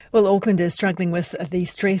Well, Aucklanders struggling with the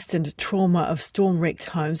stress and trauma of storm-wrecked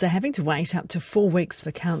homes are having to wait up to 4 weeks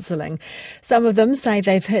for counselling. Some of them say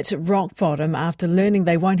they've hit rock bottom after learning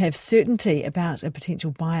they won't have certainty about a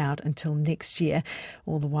potential buyout until next year.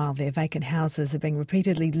 All the while, their vacant houses are being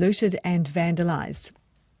repeatedly looted and vandalised.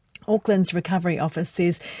 Auckland's Recovery Office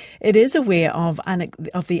says it is aware of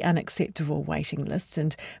the unacceptable waiting list,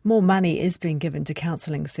 and more money is being given to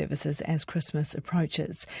counselling services as Christmas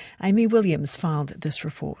approaches. Amy Williams filed this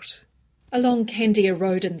report. Along Candia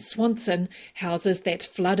Road in Swanson, houses that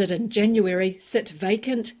flooded in January sit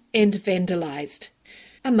vacant and vandalised.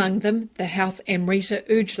 Among them, the house Amrita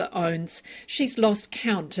Ujla owns. She's lost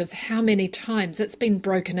count of how many times it's been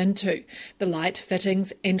broken into, the light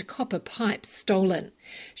fittings and copper pipes stolen.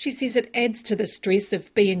 She says it adds to the stress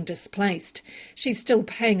of being displaced. She's still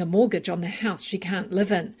paying a mortgage on the house she can't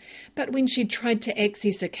live in. But when she tried to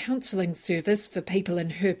access a counselling service for people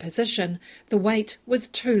in her position, the wait was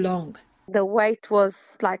too long. The wait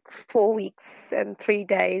was like 4 weeks and 3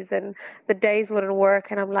 days, and the days wouldn't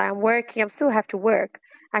work. And I'm like, I'm working, I still have to work.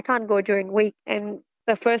 I can't go during week. And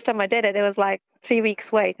the first time I did it, it was like 3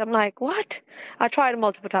 weeks wait. I'm like, what? I tried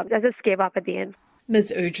multiple times. I just gave up at the end.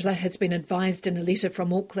 Ms Ujla has been advised in a letter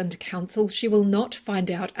from Auckland Council she will not find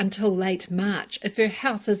out until late March if her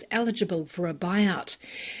house is eligible for a buyout,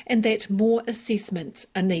 and that more assessments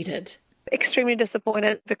are needed. Extremely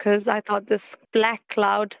disappointed because I thought this black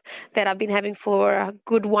cloud that I've been having for a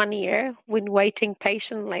good 1 year, when waiting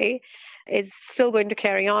patiently, is still going to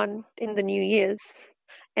carry on in the new years.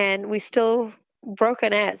 And we're still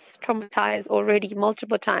broken as, traumatized already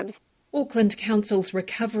multiple times. Auckland Council's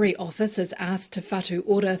Recovery Office has asked Te Whatu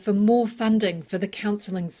Ora for more funding for the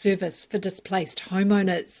counselling service for displaced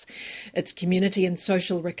homeowners. Its Community and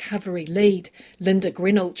Social Recovery lead, Linda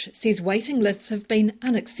Greenhalgh, says waiting lists have been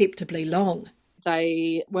unacceptably long.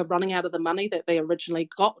 They were running out of the money that they originally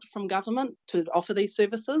got from government to offer these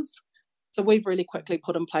services. So we've really quickly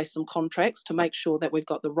put in place some contracts to make sure that we've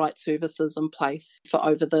got the right services in place for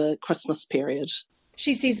over the Christmas period.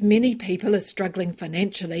 She says many people are struggling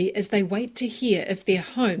financially as they wait to hear if their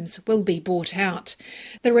homes will be bought out.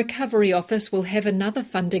 The Recovery Office will have another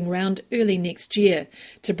funding round early next year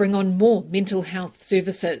to bring on more mental health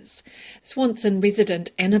services. Swanson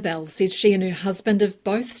resident Annabelle says she and her husband have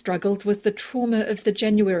both struggled with the trauma of the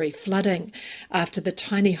January flooding after the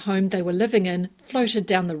tiny home they were living in floated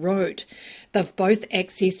down the road. They've both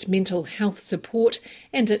accessed mental health support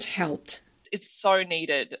and it helped. It's so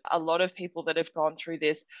needed. A lot of people that have gone through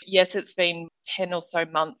this, yes, it's been 10 or so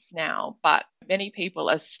months now, but many people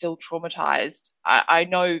are still traumatised. I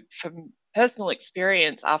know from personal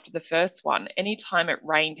experience after the first one, anytime it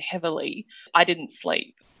rained heavily, I didn't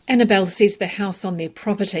sleep. Annabelle says the house on their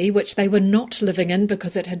property, which they were not living in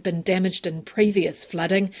because it had been damaged in previous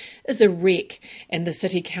flooding, is a wreck, and the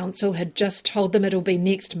City Council had just told them it'll be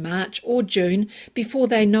next March or June before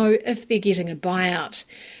they know if they're getting a buyout.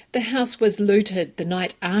 The house was looted the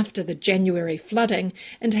night after the January flooding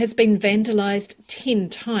and has been vandalised 10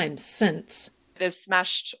 times since. They've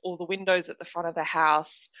smashed all the windows at the front of the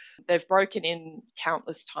house. They've broken in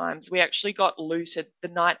countless times. We actually got looted the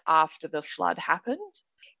night after the flood happened.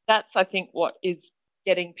 That's, I think, what is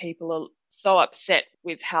getting people so upset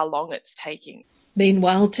with how long it's taking.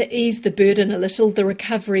 Meanwhile, to ease the burden a little, the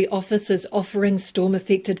Recovery Office is offering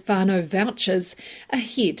storm-affected whānau vouchers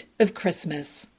ahead of Christmas.